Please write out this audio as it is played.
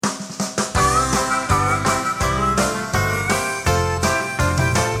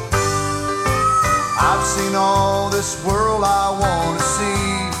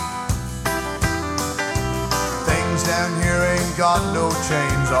got no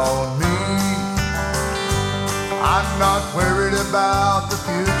chains on me. I'm not worried about the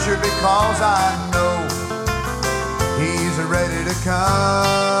future because I know he's ready to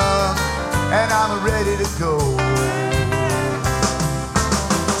come and I'm ready to go.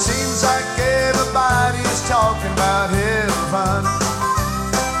 Seems like everybody's talking about having fun.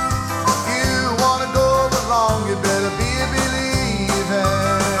 You wanna go along, you better be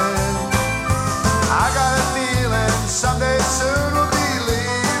believing. I got a feeling someday soon we'll be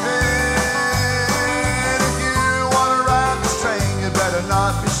leaving. If you wanna ride this train, you better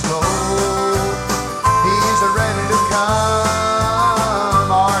not be slow. He's ready to come.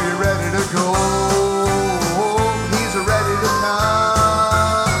 Are you ready to go? He's ready to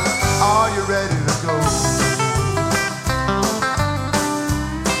come. Are you ready to go?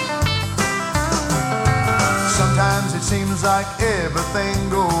 Sometimes it seems like everything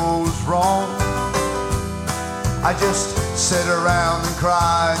goes wrong. I just sit around and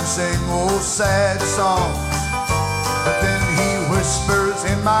cry and sing old sad songs. But then he whispers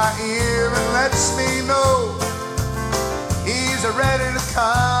in my ear and lets me know he's ready to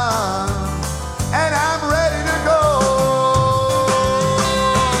come and I'm